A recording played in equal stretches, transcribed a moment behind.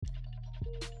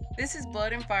This is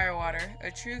Blood and Firewater,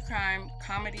 a true crime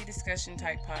comedy discussion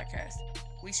type podcast.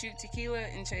 We shoot tequila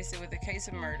and chase it with a case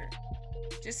of murder.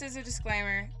 Just as a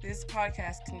disclaimer, this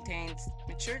podcast contains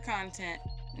mature content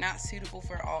not suitable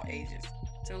for all ages,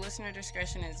 so listener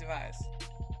discretion is advised.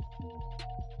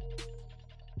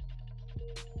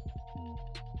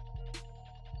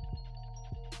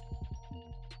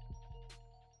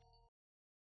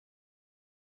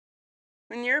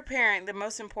 When you're a parent, the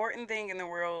most important thing in the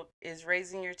world is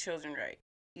raising your children right.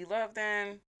 You love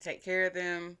them, take care of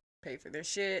them, pay for their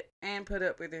shit, and put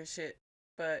up with their shit.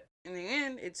 But in the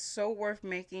end, it's so worth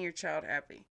making your child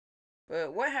happy.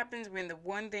 But what happens when the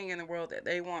one thing in the world that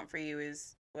they want for you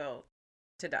is, well,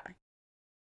 to die?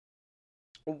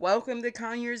 Welcome to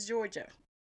Conyers, Georgia,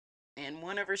 and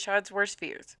one of Rashad's worst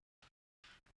fears.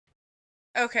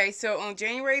 Okay, so on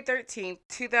January 13th,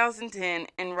 2010,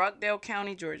 in Rockdale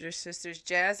County, Georgia, sisters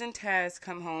Jas and Tas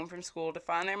come home from school to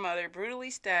find their mother brutally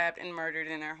stabbed and murdered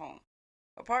in their home.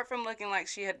 Apart from looking like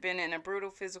she had been in a brutal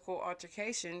physical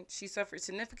altercation, she suffered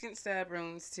significant stab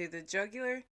wounds to the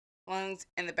jugular, lungs,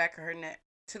 and the back of her neck,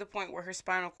 to the point where her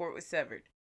spinal cord was severed.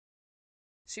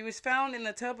 She was found in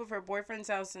the tub of her boyfriend's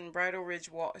house in Bridle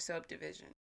Ridge Walk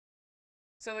subdivision.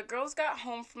 So the girls got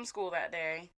home from school that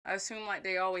day, I assume like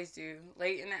they always do,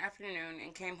 late in the afternoon,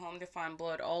 and came home to find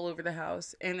blood all over the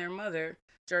house and their mother,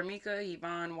 Jarmika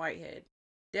Yvonne Whitehead,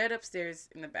 dead upstairs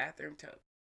in the bathroom tub.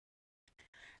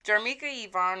 Jarmika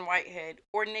Yvonne Whitehead,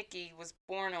 or Nikki, was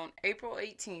born on April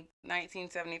 18,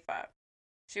 1975.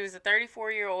 She was a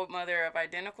 34-year-old mother of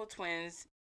identical twins,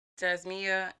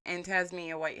 Jasmia and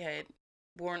Tasmia Whitehead,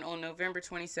 born on November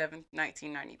 27,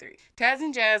 1993. Taz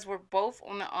and Jas were both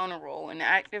on the honor roll and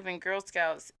active in Girl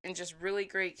Scouts and just really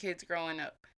great kids growing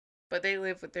up. But they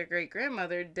lived with their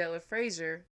great-grandmother, Della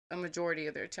Frazier, a majority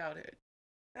of their childhood.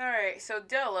 Alright, so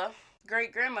Della,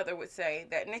 great-grandmother, would say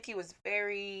that Nikki was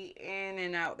very in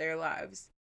and out their lives.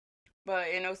 But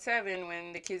in 2007,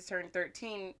 when the kids turned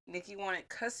 13, Nikki wanted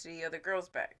custody of the girls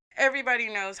back. Everybody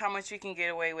knows how much you can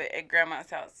get away with at grandma's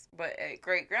house. But at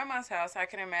great-grandma's house, I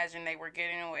can imagine they were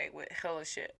getting away with hella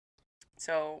shit.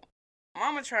 So,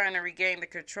 mama trying to regain the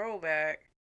control back,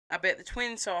 I bet the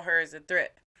twins saw her as a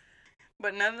threat.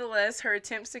 But nonetheless, her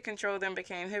attempts to control them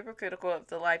became hypocritical of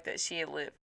the life that she had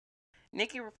lived.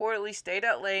 Nikki reportedly stayed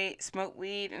out late, smoked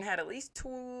weed, and had at least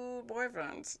 2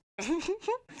 boyfriends.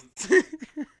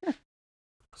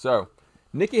 So,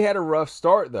 Nikki had a rough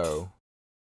start, though.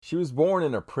 She was born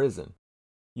in a prison.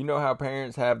 You know how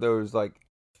parents have those, like,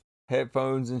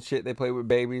 headphones and shit they play with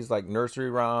babies, like nursery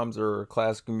rhymes or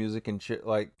classical music and shit,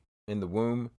 like, in the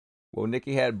womb? Well,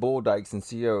 Nikki had bull dykes and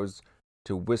COs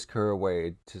to whisk her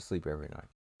away to sleep every night.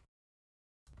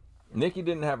 Nikki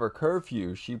didn't have her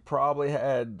curfew. She probably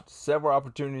had several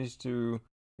opportunities to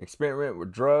experiment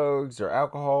with drugs or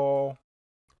alcohol.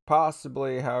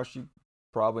 Possibly how she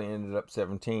probably ended up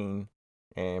 17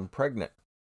 and pregnant.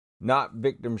 Not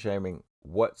victim shaming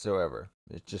whatsoever.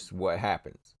 It's just what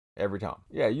happens every time.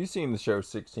 Yeah, you've seen the show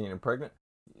 16 and Pregnant.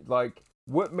 Like,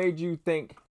 what made you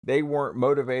think they weren't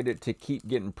motivated to keep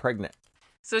getting pregnant?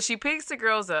 So she picks the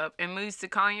girls up and moves to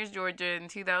Conyers, Georgia in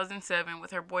 2007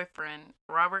 with her boyfriend,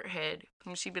 Robert Head,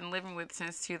 whom she'd been living with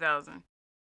since 2000.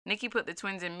 Nikki put the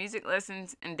twins in music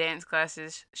lessons and dance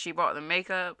classes. She bought them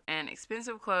makeup and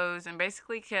expensive clothes and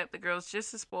basically kept the girls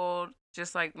just as spoiled,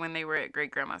 just like when they were at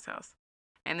great-grandma's house.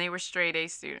 And they were straight-A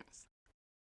students.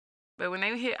 But when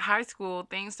they hit high school,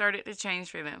 things started to change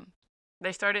for them.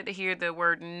 They started to hear the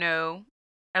word no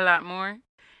a lot more,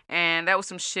 and that was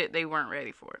some shit they weren't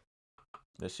ready for.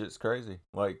 This shit's crazy.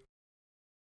 Like,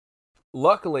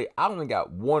 luckily, I only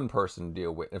got one person to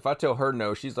deal with. If I tell her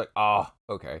no, she's like,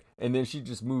 okay. And then she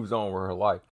just moves on with her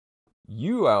life.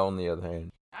 You, on the other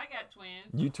hand, I got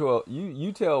twins.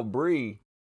 You tell Bree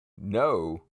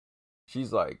no,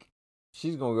 she's like,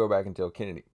 she's going to go back and tell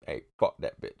Kennedy, hey, fuck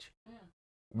that bitch. Yeah.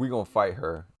 We're going to fight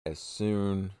her as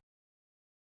soon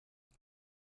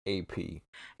AP.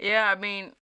 Yeah, I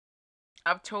mean,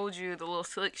 I've told you the little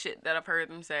slick shit that I've heard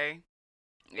them say.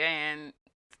 And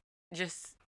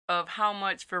just of how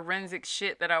much forensic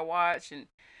shit that I watch and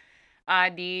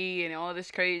ID and all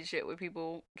this crazy shit with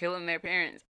people killing their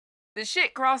parents. The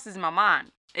shit crosses my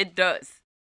mind. It does.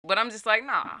 But I'm just like,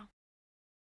 nah.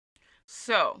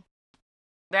 So,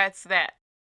 that's that.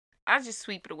 I just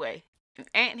sweep it away. If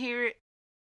Aunt hear it,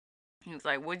 he was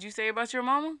like, what'd you say about your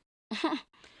mama?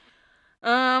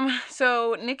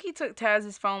 So Nikki took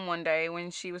Taz's phone one day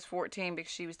when she was 14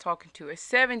 because she was talking to a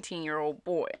 17-year-old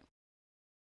boy.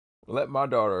 Let my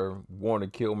daughter want to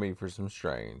kill me for some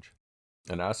strange.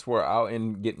 And I swear I'll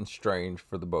end getting strange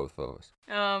for the both of us.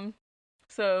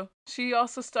 So she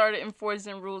also started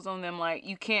enforcing rules on them, like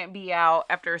you can't be out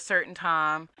after a certain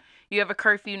time. You have a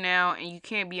curfew now, and you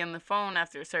can't be on the phone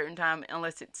after a certain time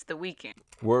unless it's the weekend.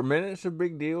 Were minutes a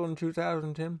big deal in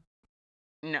 2010?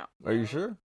 No. Are you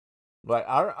sure? Like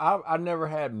I never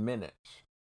had minutes.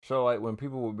 So like when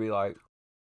people would be like,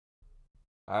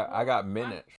 I got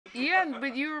minutes. Yeah,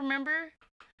 but you remember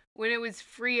when it was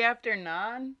free after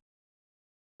 9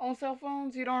 on cell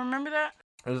phones? You don't remember that?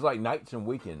 It was like nights and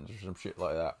weekends or some shit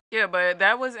like that. Yeah, but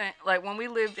that wasn't like when we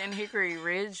lived in Hickory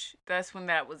Ridge. That's when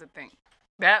that was a thing.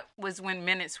 That was when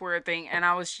minutes were a thing, and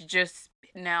I was just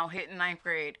now hitting ninth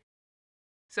grade.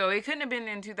 So it couldn't have been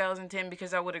in 2010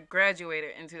 because I would have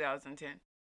graduated in 2010.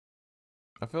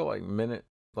 I feel like minute.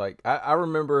 Like I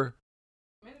remember.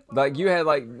 Like you had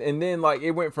like, and then like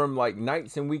it went from like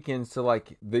nights and weekends to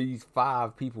like these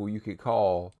 5 people you could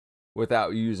call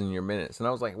without using your minutes, and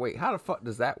I was like, wait, how the fuck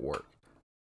does that work?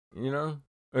 You know,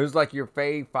 it was like your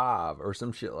fave 5 or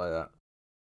some shit like that.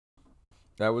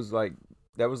 That was like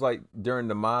during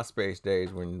the MySpace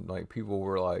days when like people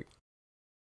were like,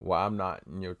 well, I'm not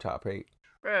in your top 8.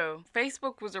 Bro,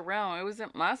 Facebook was around. It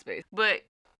wasn't MySpace. But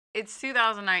it's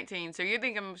 2019, so you're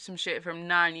thinking of some shit from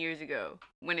 9 years ago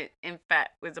when it, in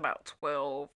fact, was about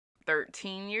 12,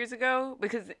 13 years ago.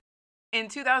 Because in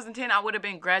 2010, I would have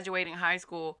been graduating high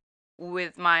school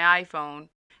with my iPhone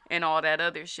and all that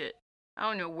other shit. I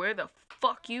don't know where the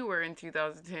fuck you were in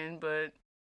 2010, but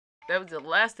that was the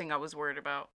last thing I was worried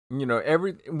about. You know,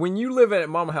 when you live at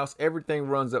mama house, everything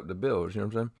runs up the bills. You know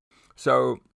what I'm saying?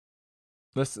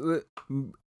 So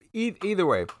either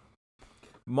way,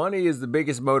 money is the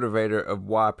biggest motivator of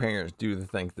why parents do the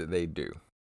things that they do.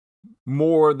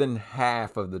 More than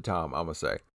half of the time, I'm gonna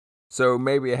say. So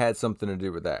maybe it had something to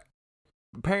do with that.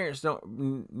 Parents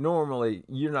don't normally.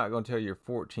 You're not gonna tell your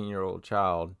 14-year-old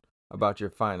child about your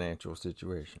financial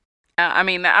situation. I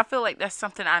mean, I feel like that's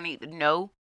something I need to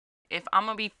know. If I'm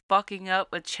gonna be fucking up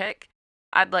a check,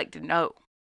 I'd like to know.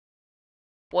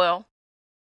 Well,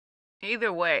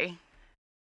 either way,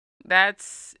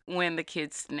 that's when the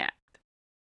kids snapped.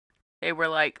 They were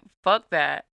like, fuck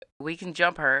that. We can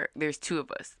jump her. There's 2 of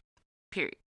us.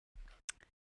 Period.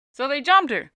 So they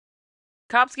jumped her.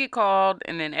 Cops get called,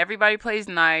 and then everybody plays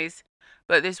nice.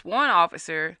 But this one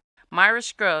officer, Myra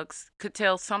Scruggs, could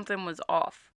tell something was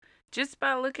off. Just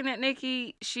by looking at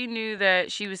Nikki, she knew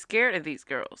that she was scared of these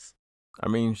girls. I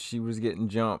mean, she was getting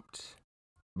jumped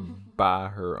by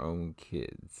her own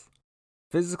kids,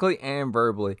 physically and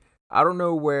verbally. I don't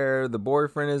know where the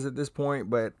boyfriend is at this point,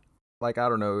 but like, I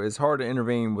don't know. It's hard to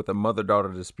intervene with a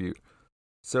mother-daughter dispute.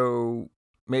 So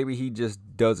maybe he just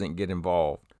doesn't get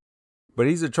involved. But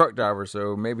he's a truck driver,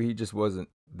 so maybe he just wasn't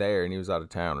there and he was out of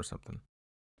town or something.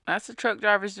 That's a truck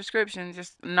driver's description,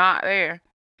 just not there.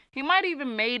 He might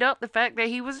even made up the fact that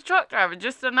he was a truck driver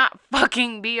just to not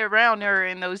fucking be around her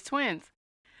and those twins.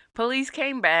 Police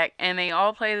came back and they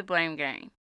all play the blame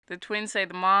game. The twins say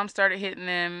the mom started hitting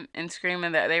them and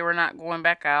screaming that they were not going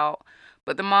back out,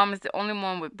 but the mom is the only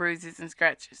one with bruises and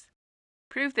scratches.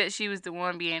 Proof that she was the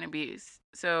one being abused.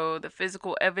 So the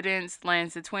physical evidence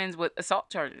lands the twins with assault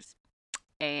charges.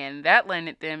 And that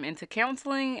landed them into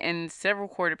counseling and several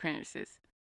court appearances.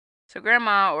 So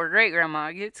grandma or great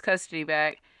grandma gets custody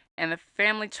back, and the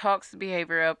family chalks the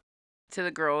behavior up to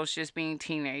the girls just being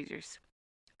teenagers.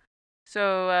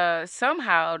 So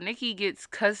somehow Nikki gets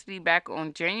custody back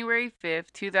on January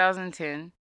 5th,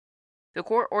 2010. The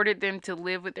court ordered them to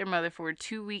live with their mother for a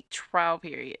 2-week trial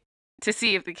period to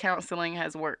see if the counseling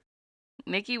has worked.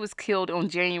 Nikki was killed on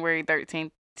January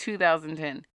 13th,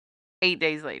 2010, 8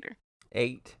 days later.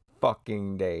 8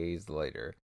 fucking days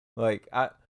later. Like, I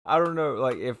don't know,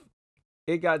 like, if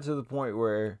it got to the point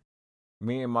where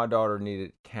me and my daughter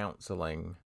needed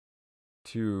counseling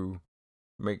to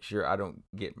make sure I don't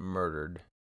get murdered,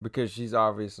 because she's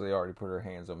obviously already put her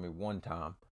hands on me 1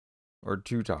 time or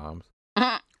 2 times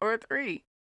or 3.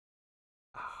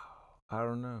 I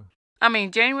don't know. I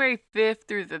mean, January 5th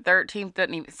through the 13th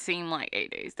doesn't even seem like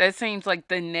 8 days. That seems like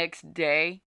the next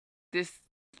day this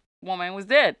woman was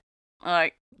dead.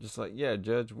 Like, just like, yeah,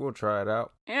 Judge, we'll try it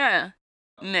out. Yeah,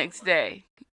 next day.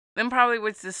 Then probably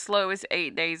was the slowest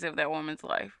 8 days of that woman's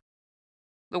life.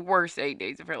 The worst 8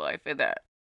 days of her life at that.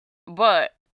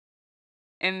 But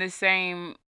in the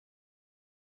same,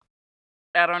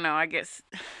 I don't know, I guess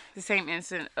the same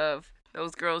instant of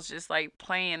those girls just like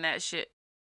playing that shit.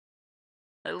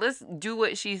 Like, let's do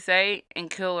what she say and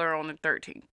kill her on the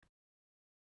 13th.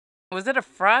 Was it a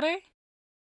Friday?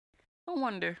 I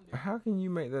wonder. How can you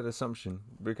make that assumption?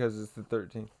 Because it's the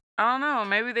 13th. I don't know.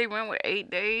 Maybe they went with 8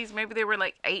 days. Maybe they were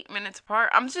like 8 minutes apart.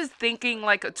 I'm just thinking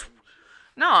like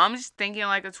I'm just thinking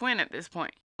like a twin at this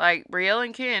point. Like, Brielle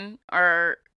and Ken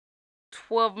are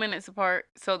 12 minutes apart,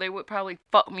 so they would probably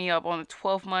fuck me up on the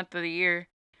 12th month of the year,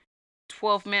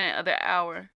 12th minute of the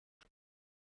hour.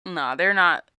 Nah, they're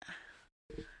not.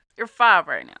 They're 5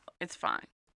 right now. It's fine.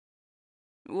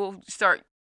 We'll start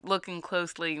looking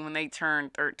closely when they turn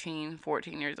 13,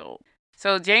 14 years old.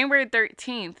 So, January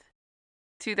 13th,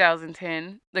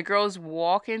 2010, the girls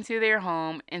walk into their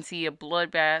home and see a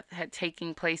bloodbath had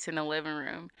taken place in the living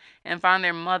room and find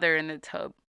their mother in the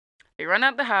tub. They run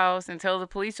out the house and tell the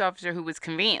police officer who was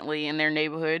conveniently in their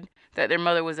neighborhood that their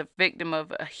mother was a victim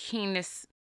of a heinous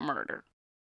murder.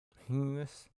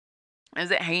 Heinous? Is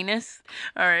it heinous?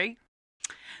 All right.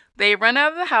 They run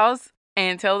out of the house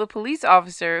and tell the police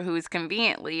officer who is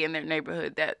conveniently in their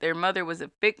neighborhood that their mother was a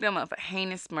victim of a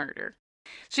heinous murder.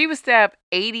 She was stabbed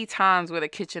 80 times with a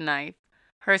kitchen knife.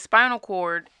 Her spinal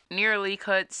cord nearly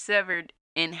cut severed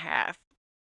in half.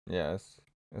 Yeah,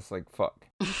 it's like fuck.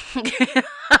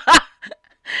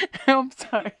 I'm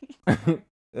sorry.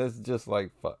 It's just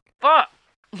like fuck. Fuck.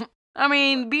 I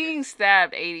mean, being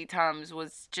stabbed 80 times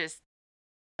was just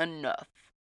enough.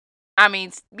 I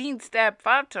mean, being stabbed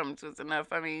 5 times was enough.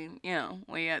 I mean,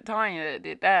 we had Tanya that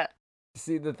did that.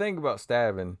 See, the thing about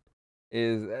stabbing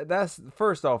is that's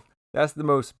first off, that's the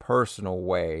most personal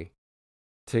way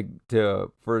to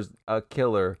for a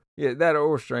killer. Yeah, that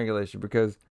or strangulation,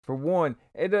 because for one,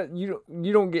 you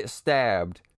don't get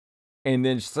stabbed and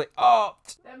then just like, oh,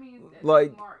 That means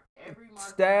like every mark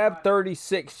stab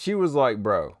 36. She was like,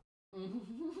 bro,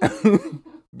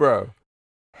 bro,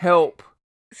 help.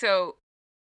 So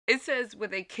it says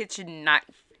with a kitchen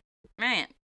knife. Man,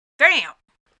 damn.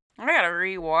 I gotta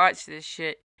rewatch this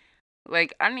shit.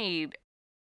 Like, I need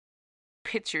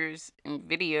pictures and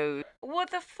videos.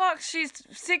 What the fuck? She's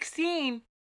 16.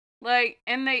 Like,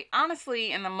 and they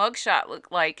honestly in the mugshot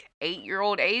look like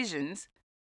 8-year-old Asians.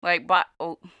 Like,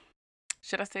 oh,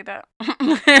 should I say that?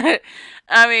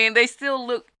 I mean, they still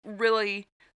look really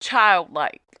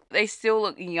childlike. They still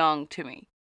look young to me.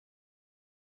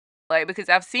 Like, because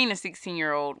I've seen a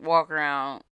 16-year-old walk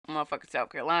around motherfucking South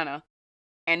Carolina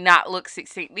and not look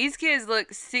 16. These kids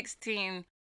look 16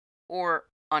 or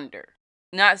under,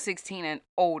 not 16 and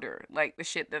older, like the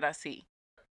shit that I see.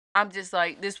 I'm just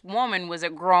like, this woman was a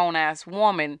grown-ass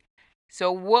woman.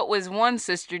 So what was one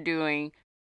sister doing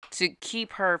to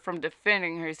keep her from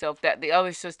defending herself that the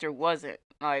other sister wasn't?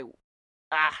 Like,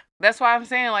 that's why I'm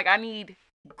saying, like, I need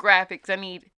graphics. I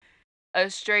need a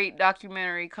straight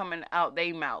documentary coming out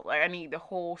they mouth. Like, I need the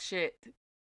whole shit.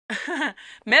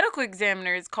 Medical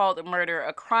examiners called the murder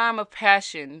a crime of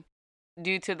passion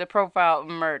due to the profile of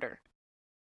murder.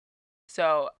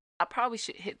 So I probably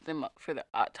should hit them up for the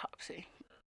autopsy.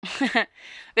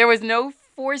 There was no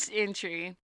forced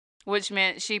entry, which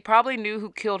meant she probably knew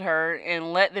who killed her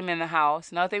and let them in the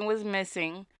house. Nothing was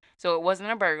missing, so it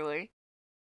wasn't a burglary.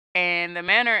 And the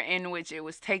manner in which it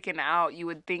was taken out, you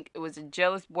would think it was a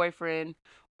jealous boyfriend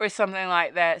or something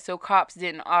like that, so cops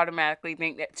didn't automatically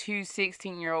think that 2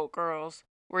 16-year-old girls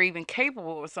were even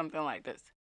capable of something like this.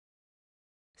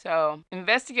 So,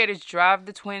 investigators drive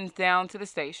the twins down to the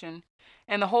station,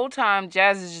 and the whole time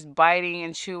Jazz is just biting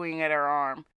and chewing at her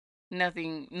arm.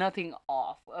 Nothing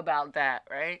off about that,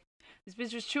 right? This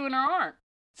bitch was chewing her arm.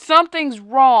 Something's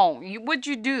wrong. What'd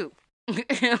you do?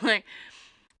 Like,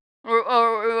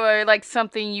 or like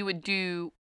something you would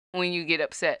do when you get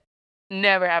upset.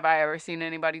 Never have I ever seen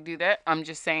anybody do that. I'm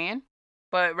just saying.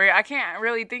 But I can't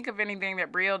really think of anything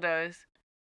that Brielle does.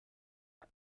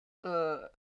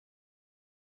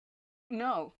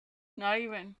 No, not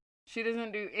even. She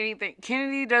doesn't do anything.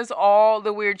 Kennedy does all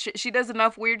the weird shit. She does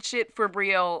enough weird shit for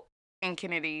Brielle and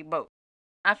Kennedy both.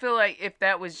 I feel like if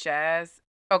that was Jazz.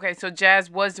 Okay, so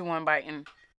Jazz was the one biting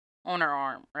on her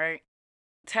arm, right?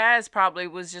 Taz probably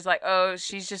was just like, oh,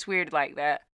 she's just weird like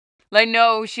that. Like,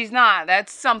 no, she's not.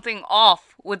 That's something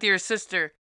off with your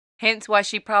sister. Hence why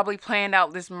she probably planned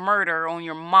out this murder on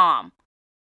your mom.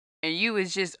 And you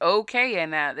was just okay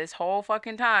in that this whole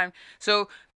fucking time. So,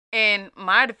 in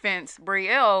my defense,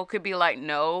 Brielle could be like,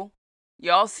 no,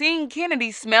 y'all seen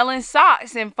Kennedy smelling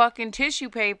socks and fucking tissue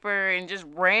paper and just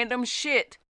random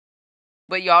shit.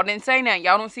 But y'all didn't say that.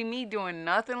 Y'all don't see me doing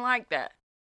nothing like that.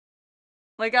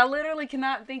 Like, I literally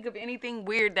cannot think of anything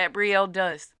weird that Brielle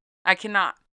does. I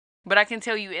cannot. But I can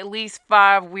tell you at least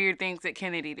 5 weird things that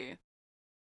Kennedy do.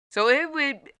 So it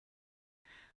would,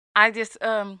 I just,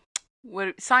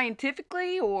 would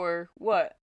scientifically or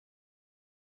what?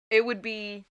 It would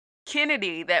be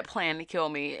Kennedy that planned to kill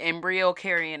me and Brielle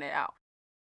carrying it out.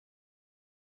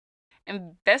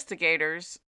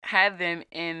 Investigators had them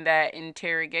in that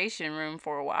interrogation room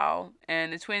for a while,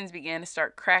 and the twins began to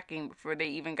start cracking before they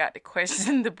even got to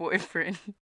question the boyfriend.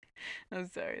 I'm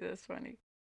sorry, that's funny.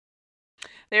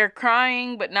 They're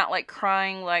crying, but not like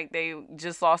crying like they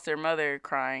just lost their mother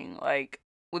crying, like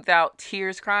without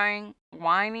tears crying,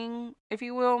 whining, if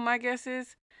you will, my guess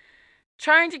is.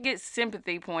 Trying to get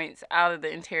sympathy points out of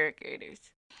the interrogators.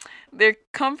 They're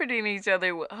comforting each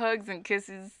other with hugs and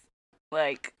kisses,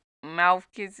 like mouth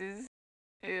kisses.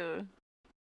 Ew.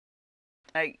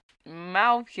 Like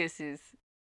mouth kisses.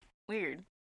 Weird.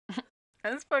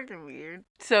 That's fucking weird.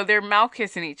 So they're mouth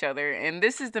kissing each other, and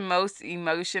this is the most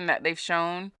emotion that they've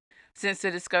shown since the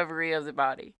discovery of the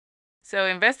body. So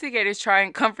investigators try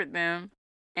and comfort them,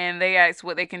 and they ask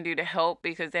what they can do to help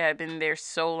because they have been there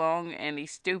so long, and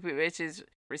these stupid bitches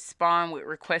respond with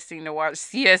requesting to watch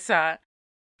CSI.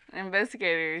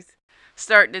 Investigators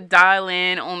start to dial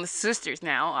in on the sisters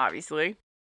now, obviously.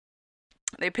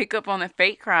 They pick up on the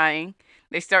fake crying.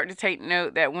 They start to take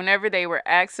note that whenever they were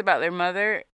asked about their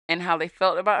mother and how they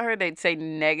felt about her, they'd say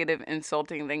negative,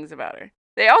 insulting things about her.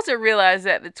 They also realize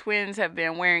that the twins have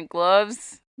been wearing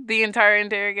gloves the entire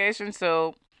interrogation,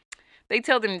 so they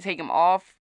tell them to take them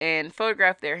off and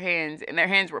photograph their hands, and their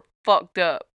hands were fucked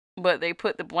up, but they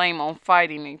put the blame on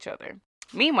fighting each other.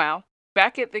 Meanwhile,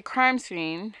 back at the crime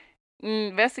scene,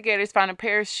 investigators found a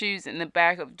pair of shoes in the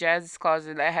back of Jazz's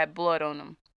closet that had blood on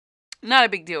them. Not a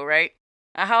big deal, right?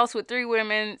 A house with three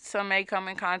women, some may come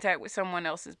in contact with someone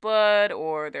else's blood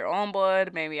or their own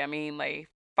blood. Maybe, they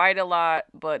fight a lot.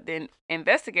 But then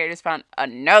investigators found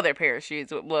another pair of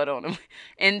shoes with blood on them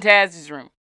in Taz's room.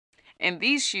 And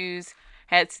these shoes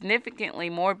had significantly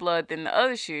more blood than the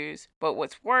other shoes. But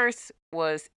what's worse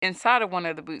was inside of one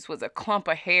of the boots was a clump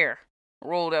of hair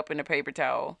rolled up in a paper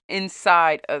towel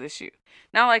inside of the shoe.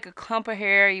 Not like a clump of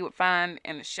hair you would find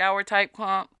in a shower type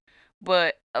clump,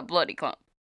 but a bloody clump.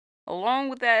 Along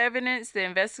with that evidence, the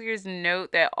investigators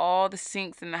note that all the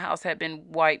sinks in the house had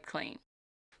been wiped clean.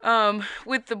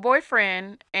 With the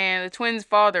boyfriend and the twins'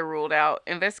 father ruled out,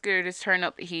 investigators turn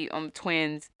up the heat on the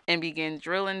twins and begin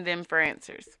drilling them for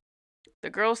answers. The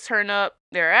girls turn up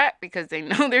their act because they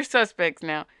know they're suspects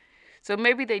now. So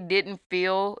maybe they didn't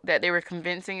feel that they were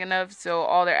convincing enough, so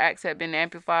all their acts had been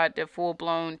amplified to full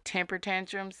blown temper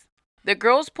tantrums. The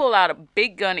girls pull out a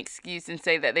big gun excuse and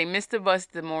say that they missed the bus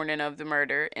the morning of the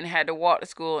murder and had to walk to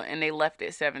school and they left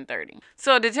at 7:30.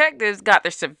 So detectives got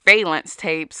their surveillance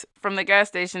tapes from the gas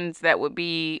stations that would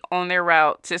be on their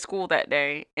route to school that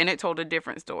day, and it told a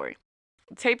different story.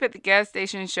 The tape at the gas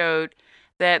station showed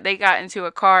that they got into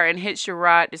a car and hitched a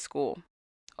ride to school.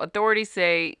 Authorities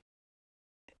say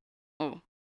oh,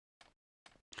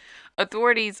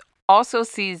 Authorities also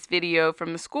seized video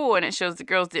from the school, and it shows the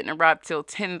girls didn't arrive till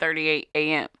 10:38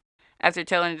 a.m. After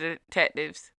telling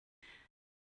detectives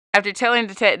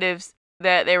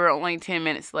that they were only 10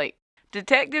 minutes late.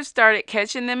 Detectives started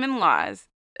catching them in lies.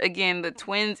 Again, the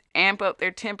twins amp up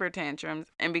their temper tantrums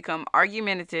and become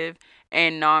argumentative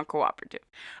and non-cooperative.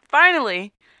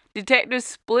 Finally, detectives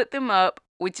split them up,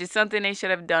 which is something they should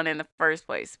have done in the first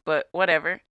place, but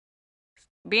whatever.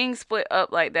 Being split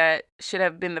up like that should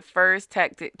have been the first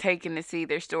tactic taken to see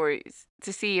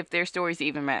if their stories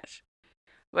even match.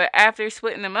 But after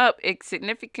splitting them up, it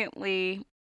significantly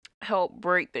helped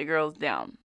break the girls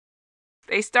down.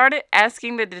 They started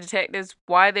asking the detectives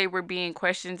why they were being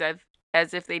questioned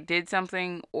as if they did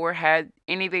something or had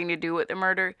anything to do with the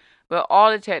murder, but all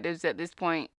detectives at this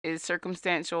point is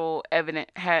circumstantial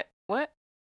evidence had what?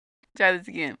 Try this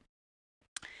again.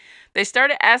 They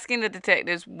started asking the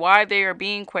detectives why they are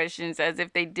being questioned as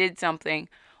if they did something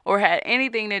or had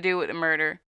anything to do with the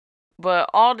murder, but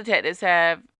all detectives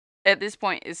have at this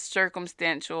point is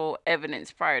circumstantial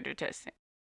evidence prior to testing.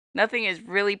 Nothing is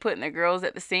really putting the girls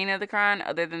at the scene of the crime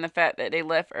other than the fact that they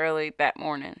left early that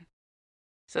morning.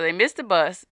 So they missed the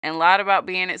bus and lied about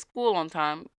being at school on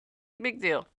time. Big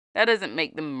deal. That doesn't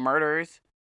make them murderers.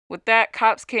 With that,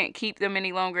 cops can't keep them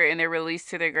any longer and they're released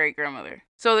to their great grandmother.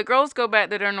 So the girls go back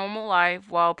to their normal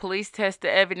life while police test the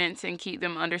evidence and keep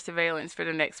them under surveillance for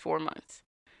the next 4 months.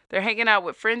 They're hanging out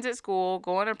with friends at school,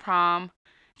 going to prom,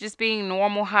 just being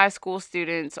normal high school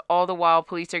students, all the while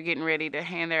police are getting ready to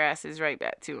hand their asses right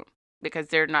back to them because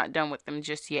they're not done with them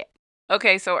just yet.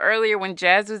 Okay, so earlier when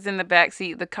Jazz was in the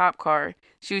backseat of the cop car,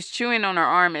 she was chewing on her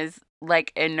arm as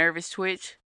like a nervous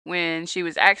twitch when she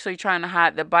was actually trying to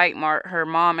hide the bite mark her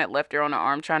mom had left her on her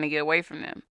arm trying to get away from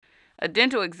them. A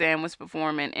dental exam was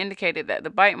performed and indicated that the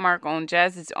bite mark on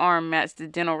Jazz's arm matched the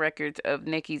dental records of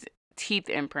Nikki's teeth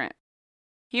imprint.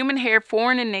 Human hair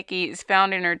foreign to Nikki is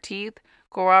found in her teeth,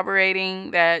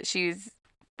 corroborating that she's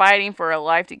fighting for her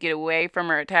life to get away from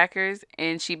her attackers,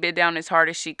 and she bit down as hard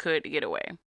as she could to get away.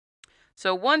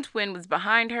 So one twin was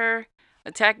behind her,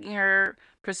 attacking her,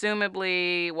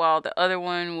 presumably while the other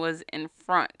one was in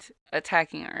front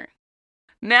attacking her.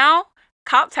 Now,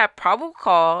 cops have probable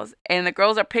cause, and the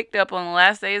girls are picked up on the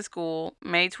last day of school,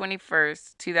 May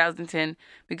 21st, 2010,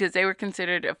 because they were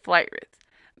considered a flight risk.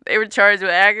 They were charged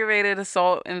with aggravated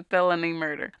assault and felony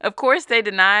murder. Of course, they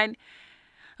denied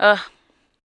it,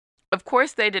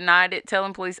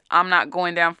 telling police, "I'm not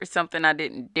going down for something I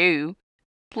didn't do.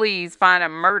 Please find a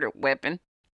murder weapon."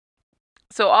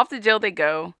 So off to jail they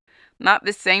go. Not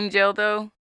the same jail,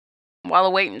 though. While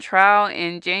awaiting trial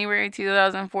in January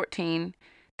 2014,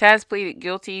 Taz pleaded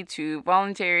guilty to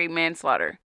voluntary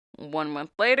manslaughter. 1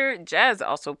 month later, Jas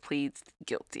also pleads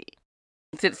guilty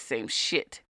to the same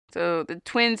shit. So the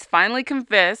twins finally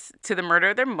confess to the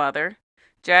murder of their mother.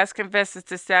 Jas confesses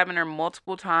to stabbing her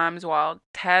multiple times, while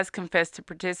Taz confessed to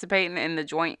participating in the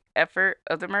joint effort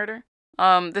of the murder.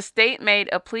 The state made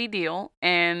a plea deal,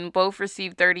 and both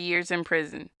received 30 years in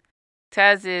prison.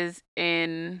 Taz is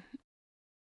at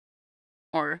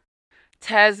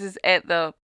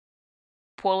the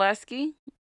Pulaski?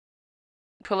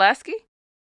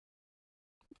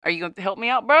 Are you going to help me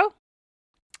out, bro?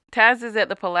 Taz is at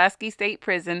the Pulaski State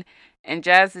Prison, and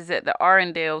Jas is at the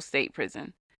Arundel State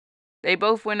Prison. They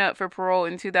both went up for parole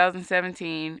in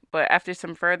 2017, but after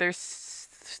some further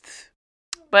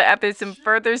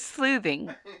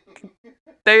sleuthing,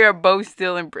 they are both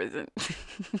still in prison.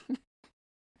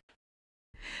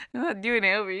 I'm not doing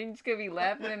it over. You're just going to be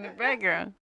laughing in the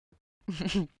background.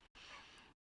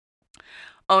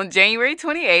 On January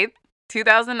 28th,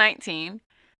 2019,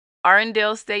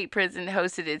 Arundel State Prison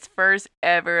hosted its first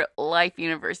ever Life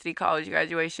University College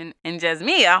graduation, and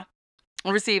Jasmia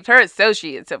received her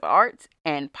Associates of Arts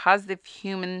and Positive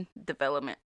Human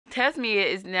Development. Tasmia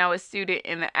is now a student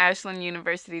in the Ashland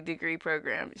University degree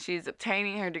program. She is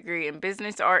obtaining her degree in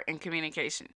business, art, and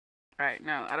communication. Right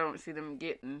now, I don't see them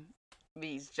getting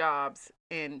these jobs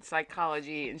in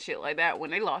psychology and shit like that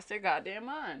when they lost their goddamn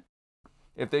mind.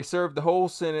 If they serve the whole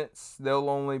sentence, they'll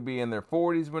only be in their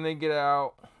 40s when they get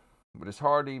out. But it's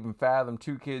hard to even fathom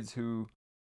two kids who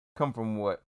come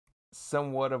from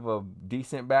somewhat of a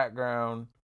decent background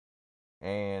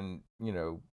and,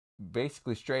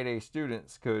 basically straight A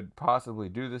students could possibly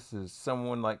do this as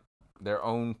someone like their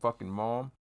own fucking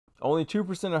mom. Only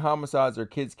 2% of homicides are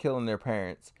kids killing their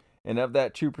parents. And of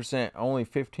that 2%, only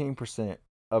 15%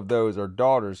 of those are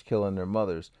daughters killing their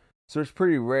mothers. So it's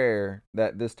pretty rare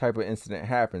that this type of incident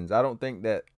happens. I don't think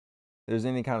that there's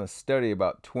any kind of study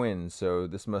about twins, so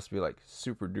this must be like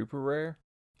super duper rare.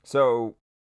 So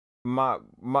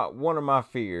one of my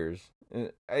fears,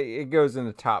 it goes in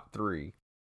the top 3,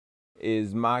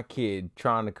 is my kid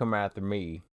trying to come after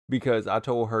me because I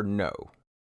told her no.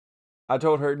 I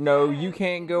told her, no, you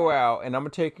can't go out, and I'm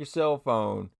going to take your cell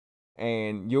phone,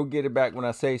 and you'll get it back when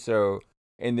I say so,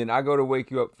 and then I go to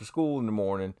wake you up for school in the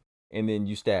morning, and then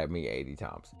you stab me 80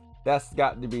 times. That's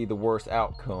got to be the worst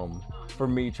outcome for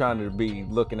me trying to be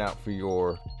looking out for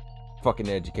your fucking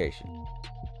education.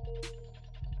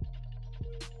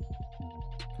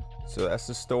 So that's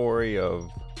the story of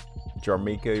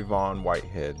Jarmika Yvonne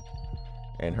Whitehead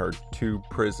and her 2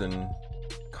 prison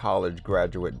college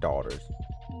graduate daughters.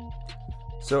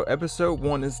 So episode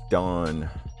 1 is done.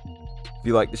 If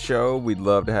you like the show, we'd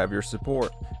love to have your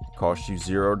support. It costs you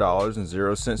 $0 and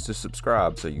 0 cents to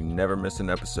subscribe so you never miss an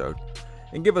episode.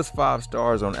 And give us 5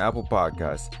 stars on Apple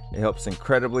Podcasts. It helps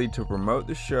incredibly to promote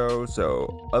the show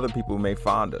so other people may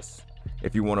find us.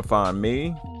 If you want to find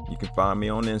me, you can find me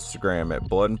on Instagram at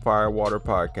Blood and Firewater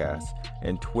Podcast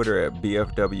and Twitter at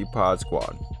BFW Pod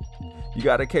Squad. You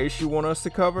got a case you want us to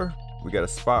cover? We got a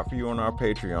spot for you on our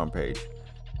Patreon page.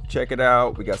 Check it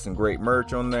out. We got some great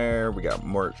merch on there. We got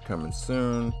merch coming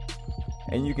soon.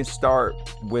 And you can start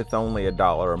with only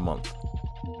 $1 a month.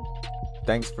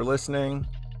 Thanks for listening.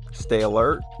 Stay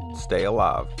alert, stay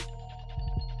alive.